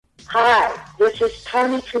Hi, this is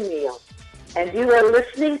Tony Camille, and you are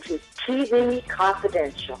listening to TV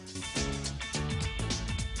Confidential.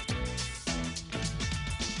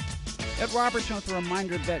 Ed Roberts with a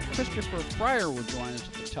reminder that Christopher Fryer will join us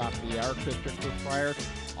at the top of the hour. Christopher Fryer,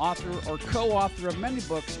 author or co-author of many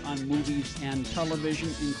books on movies and television,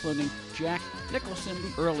 including Jack Nicholson,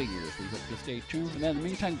 The Early Years. We hope you stay tuned. And in the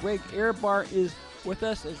meantime, Greg Ehrbar is with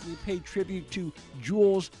us as we pay tribute to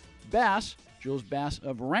Jules Bass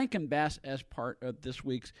of Rankin Bass, as part of this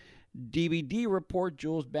week's DVD report.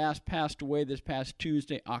 Jules Bass passed away this past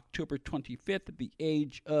Tuesday, October 25th, at the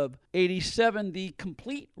age of 87. The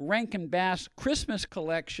complete Rankin Bass Christmas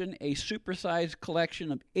collection, a supersized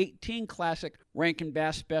collection of 18 classic Rankin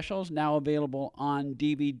Bass specials, now available on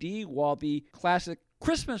DVD, while the classic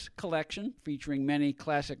Christmas collection, featuring many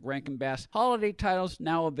classic Rankin Bass holiday titles,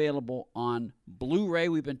 now available on Blu-ray.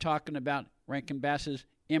 We've been talking about Rankin Bass's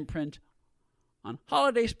imprint on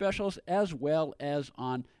holiday specials as well as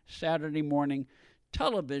on Saturday morning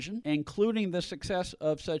television, including the success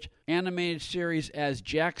of such animated series as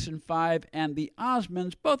Jackson 5 and The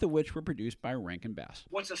Osmonds, both of which were produced by Rankin Bass.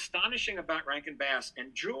 What's astonishing about Rankin Bass,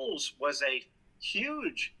 and Jules was a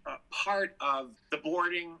huge part of the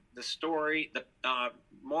boarding, the story.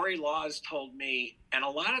 Maury Laws told me, and a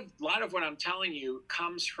lot of what I'm telling you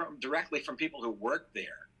comes directly from people who worked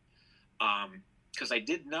there. Because I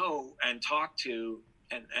did know and talk to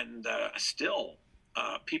and still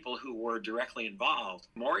people who were directly involved.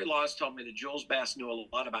 Maury Laws told me that Jules Bass knew a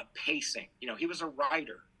lot about pacing. You know, he was a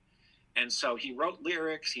writer. And so he wrote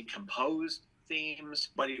lyrics, he composed themes,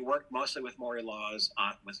 but he worked mostly with Maury Laws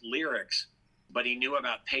with lyrics, but he knew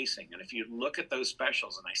about pacing. And if you look at those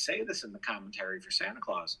specials, and I say this in the commentary for Santa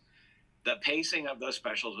Claus, the pacing of those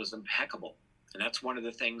specials was impeccable. And that's one of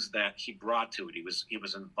the things that he brought to it. He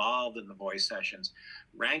was involved in the voice sessions.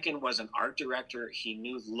 Rankin was an art director. He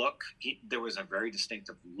knew look. There was a very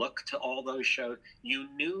distinctive look to all those shows. You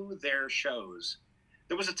knew their shows.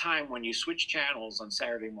 There was a time when you switched channels on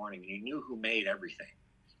Saturday morning and you knew who made everything.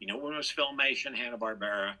 You know, when it was Filmation,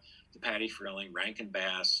 Hanna-Barbera, the Patty Frilling, Rankin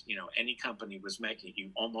Bass, you know, any company was making it,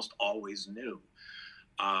 you almost always knew.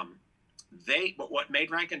 But what made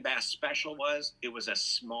Rankin Bass special was it was a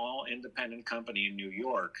small independent company in New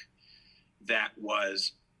York that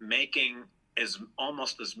was making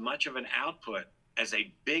almost as much of an output as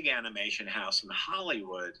a big animation house in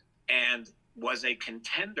Hollywood, and was a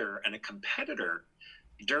contender and a competitor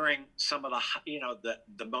during some of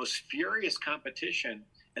the most furious competition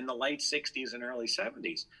in the late 60s and early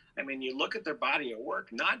 70s. I mean, you look at their body of work,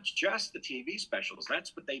 not just the TV specials,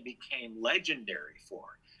 that's what they became legendary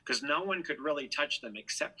for. Because no one could really touch them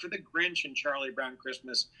except for The Grinch and Charlie Brown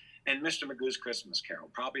Christmas and Mr. Magoo's Christmas Carol,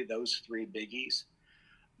 probably those three biggies.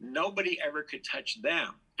 Nobody ever could touch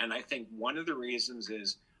them. And I think one of the reasons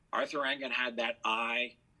is Arthur Rankin had that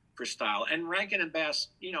eye for style. And Rankin and Bass,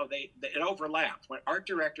 you know, it overlapped. When art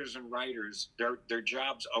directors and writers, their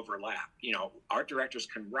jobs overlap. You know, art directors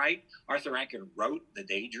can write. Arthur Rankin wrote The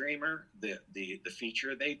Daydreamer, the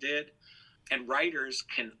feature they did. And writers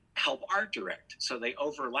can help art direct. So they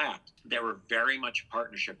overlapped. They were very much a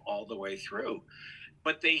partnership all the way through.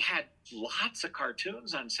 But they had lots of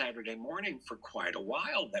cartoons on Saturday morning for quite a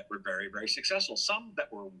while that were very, very successful. Some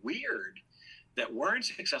that were weird, that weren't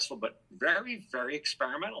successful, but very, very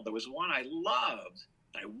experimental. There was one I loved,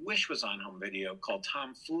 I wish was on home video, called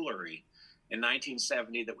Tomfoolery in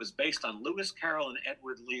 1970 that was based on Lewis Carroll and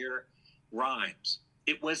Edward Lear rhymes.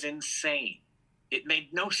 It was insane. It made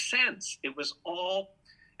no sense. It was all,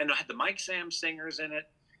 and it had the Mike Sam singers in it,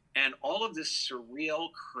 and all of this surreal,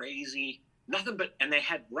 crazy, nothing but, and they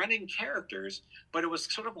had running characters, but it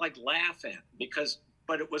was sort of like laughing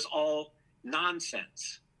but it was all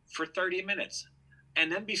nonsense for 30 minutes.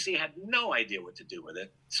 And NBC had no idea what to do with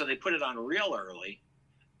it. So they put it on real early.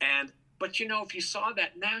 But you know, if you saw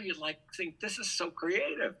that now, you'd think this is so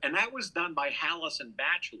creative. And that was done by Hallis and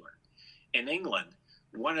Batchelor in England.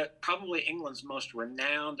 One of probably England's most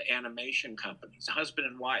renowned animation companies, husband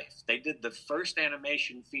and wife. They did the first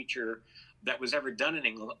animation feature that was ever done in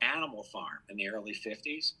England, Animal Farm, in the early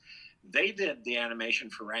 50s. They did the animation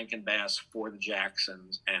for Rankin Bass, for the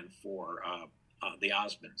Jacksons, and for the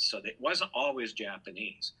Osmonds. So it wasn't always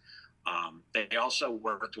Japanese. They also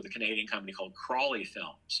worked with a Canadian company called Crawley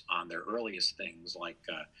Films on their earliest things, like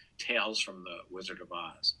Tales from the Wizard of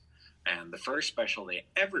Oz. And the first special they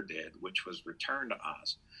ever did, which was Return to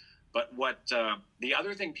Oz. But what the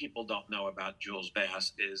other thing people don't know about Jules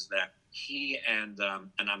Bass is that he and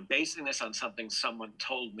I'm basing this on something someone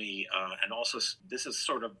told me, and also this is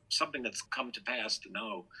sort of something that's come to pass to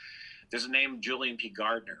know. There's a name, Julian P.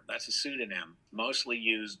 Gardner. That's a pseudonym, mostly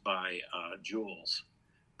used by Jules.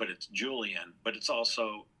 but it's Julian. But it's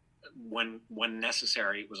also, when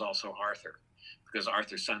necessary, it was also Arthur, because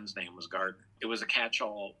Arthur's son's name was Gardner. It was a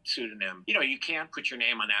catch-all pseudonym. You know, you can't put your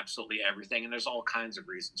name on absolutely everything, and there's all kinds of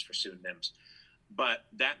reasons for pseudonyms. But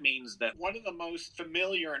that means that one of the most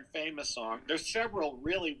familiar and famous songs, there's several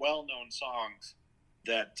really well-known songs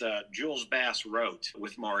that Jules Bass wrote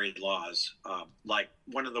with Maury Laws. Like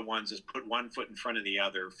one of the ones is Put One Foot in Front of the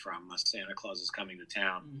Other from Santa Claus is Coming to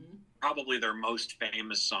Town. Mm-hmm. Probably their most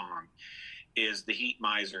famous song is the Heat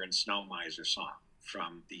Miser and Snow Miser song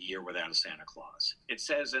from The Year Without a Santa Claus. It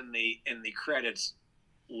says in the credits,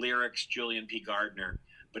 lyrics Julian P. Gardner,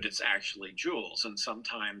 but it's actually Jules, and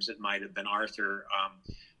sometimes it might have been Arthur,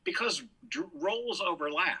 because roles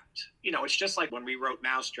overlapped. You know, it's just like when we wrote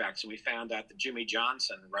Mousetracks and we found out that Jimmy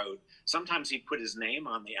Johnson wrote, sometimes he put his name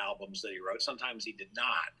on the albums that he wrote, sometimes he did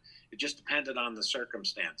not. It just depended on the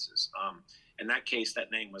circumstances. In that case,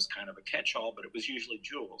 that name was kind of a catch-all, but it was usually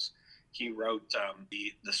Jules. He wrote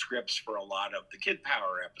the scripts for a lot of the Kid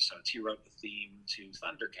Power episodes. He wrote the theme to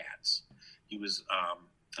Thundercats. He was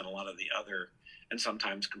and a lot of the other, and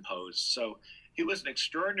sometimes composed. So he was an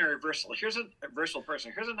extraordinary versatile. Here's a versatile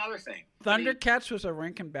person. Here's another thing. Thundercats was a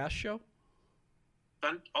Rankin Bass show?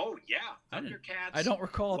 Oh, yeah. Thundercats. I don't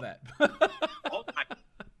recall that.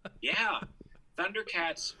 Yeah.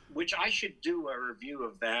 Thundercats, which I should do a review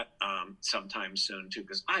of that sometime soon, too,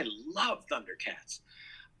 because I love Thundercats.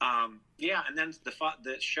 Yeah, and then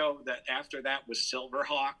the show that after that was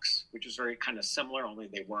Silverhawks, which was very kind of similar, only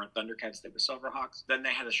they weren't Thundercats, they were Silverhawks. Then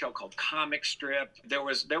they had a show called Comic Strip. They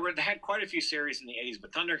had quite a few series in the 80s,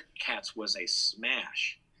 but Thundercats was a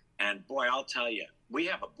smash. And boy, I'll tell you, we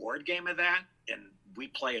have a board game of that, and we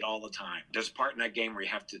play it all the time. There's a part in that game where you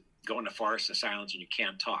have to go in the forest of silence and you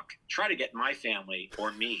can't talk. Try to get my family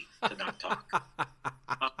or me to not talk.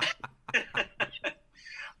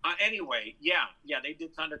 Anyway, yeah, they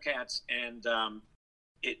did Thundercats, and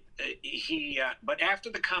but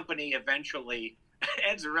after the company eventually,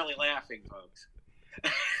 Ed's really laughing, folks.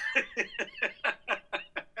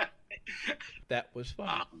 That was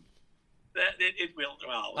fun. It will.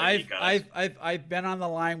 Well, I've been on the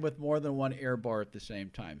line with more than one air bar at the same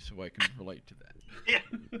time, so I can relate to that.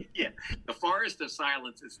 Yeah. The forest of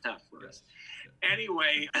silence is tough for us.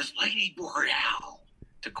 Anyway, as Lady Boreal,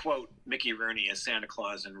 to quote Mickey Rooney as Santa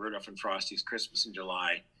Claus in Rudolph and Frosty's Christmas in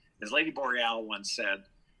July, as Lady Boreal once said,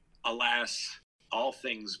 "Alas, all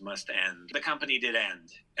things must end." The company did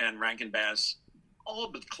end, and Rankin Bass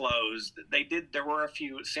all but closed. There were a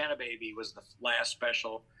few. Santa Baby was the last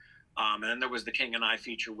special, and then there was the King and I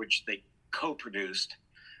feature, which they co-produced.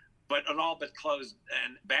 But it all but closed,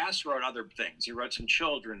 and Bass wrote other things. He wrote some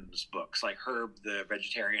children's books, like Herb the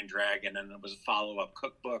Vegetarian Dragon, and there was a follow-up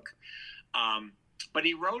cookbook. But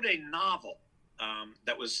he wrote a novel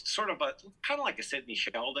that was sort of kind of like a Sidney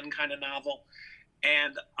Sheldon kind of novel.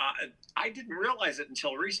 And I didn't realize it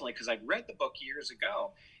until recently, because I'd read the book years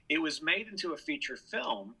ago. It was made into a feature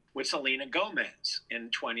film with Selena Gomez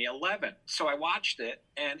in 2011. So I watched it,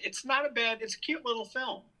 and it's a cute little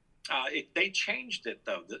film. They changed it,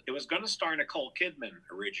 though. It was going to star Nicole Kidman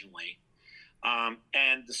originally.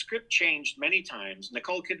 And the script changed many times.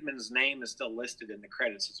 Nicole Kidman's name is still listed in the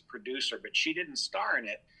credits as a producer, but she didn't star in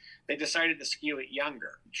it. They decided to skew it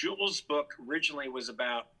younger. Jules' book originally was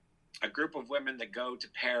about a group of women that go to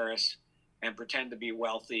Paris and pretend to be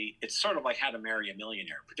wealthy. It's sort of like How to Marry a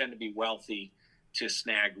Millionaire. Pretend to be wealthy to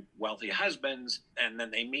snag wealthy husbands, and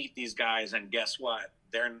then they meet these guys, and guess what?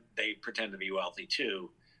 They pretend to be wealthy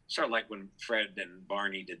too. Sort of like when Fred and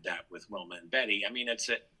Barney did that with Wilma and Betty. I mean, it's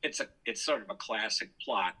sort of a classic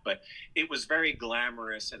plot, but it was very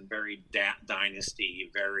glamorous and very dynasty,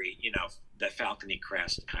 very, the Falcony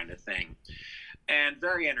Crest kind of thing, and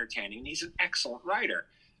very entertaining. He's an excellent writer.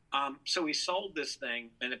 So he sold this thing,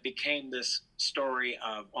 and it became this story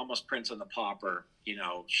of almost Prince and the Pauper.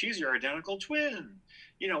 She's your identical twin.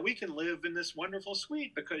 We can live in this wonderful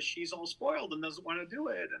suite because she's all spoiled and doesn't want to do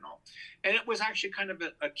it and all. And it was actually kind of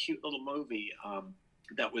a cute little movie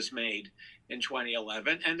that was made in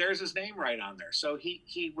 2011. And there's his name right on there. So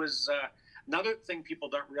he was another thing people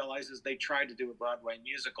don't realize is they tried to do a Broadway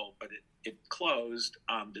musical, but it closed.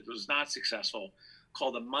 It was not successful,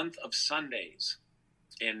 called The Month of Sundays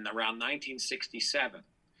in around 1967.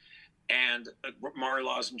 And Maury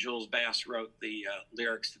Laws and Jules Bass wrote the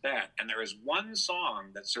lyrics to that. And there is one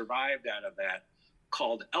song that survived out of that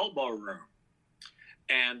called Elbow Room.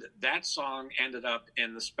 And that song ended up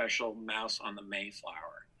in the special Mouse on the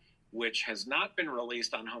Mayflower, which has not been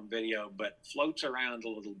released on home video, but floats around a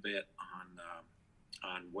little bit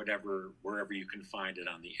on wherever you can find it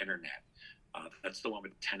on the internet. That's the one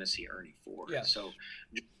with Tennessee Ernie Ford. Yes. So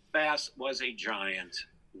Bass was a giant.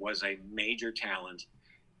 was a major talent,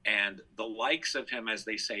 and the likes of him, as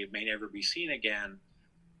they say, may never be seen again.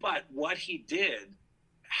 But what he did,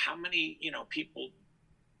 how many, people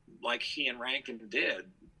like he and Rankin did,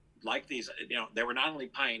 like these, they were not only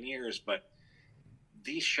pioneers, but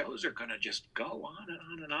these shows are going to just go on and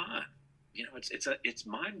on and on. It's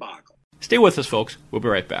mind-boggling. Stay with us, folks. We'll be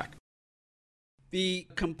right back. The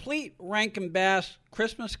complete Rankin Bass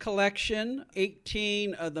Christmas collection,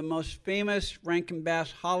 18 of the most famous Rankin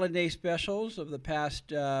Bass holiday specials of the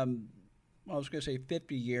past, I was going to say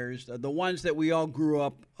 50 years, the ones that we all grew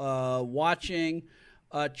up watching,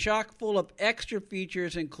 chock full of extra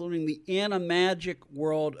features, including the Animagic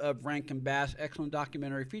World of Rankin Bass, excellent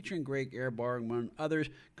documentary featuring Greg Ehrbar, among others.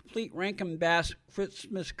 Complete Rankin Bass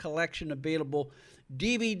Christmas collection available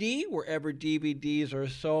DVD, wherever DVDs are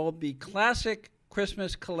sold. The classic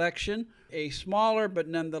Christmas collection, a smaller but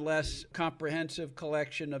nonetheless comprehensive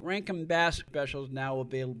collection of Rankin Bass specials, now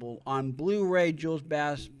available on Blu-ray. Jules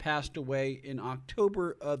Bass passed away in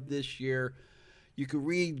October of this year. You can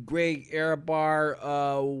read Greg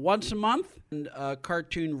Ehrbar once a month on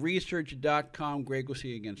cartoonresearch.com. Greg, we'll see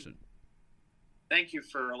you again soon. Thank you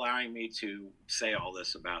for allowing me to say all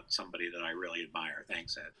this about somebody that I really admire.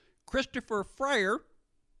 Thanks, Ed. Christopher Fryer,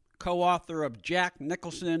 co-author of Jack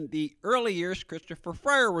Nicholson, The Early Years. Christopher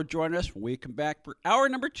Fryer will join us when we come back for hour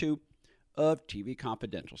number 2 of TV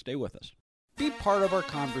Confidential. Stay with us. Be part of our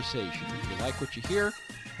conversation. If you like what you hear,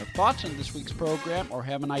 have thoughts on this week's program, or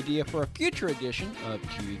have an idea for a future edition of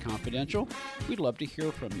TV Confidential, we'd love to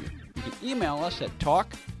hear from you. You can email us at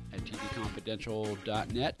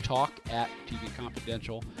talk@tvconfidential.net,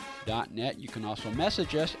 talk@tvconfidential.net. You can also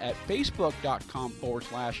message us at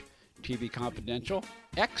facebook.com/TV Confidential,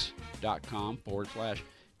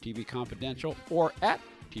 x.com/TV Confidential, or at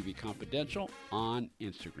TV Confidential on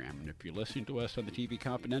Instagram. And if you're listening to us on the TV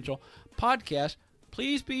Confidential podcast,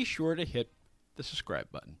 please be sure to hit the subscribe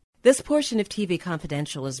button. This portion of TV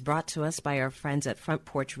Confidential is brought to us by our friends at Front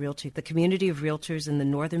Porch Realty, the community of realtors in the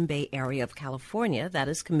Northern Bay area of California that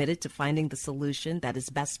is committed to finding the solution that is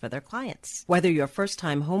best for their clients. Whether you're a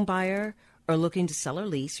first-time home buyer or looking to sell or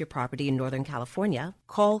lease your property in Northern California,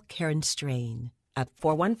 call Karen Strain at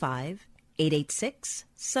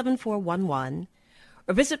 415-886-7411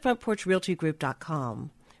 or visit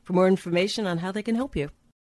frontporchrealtygroup.com for more information on how they can help you.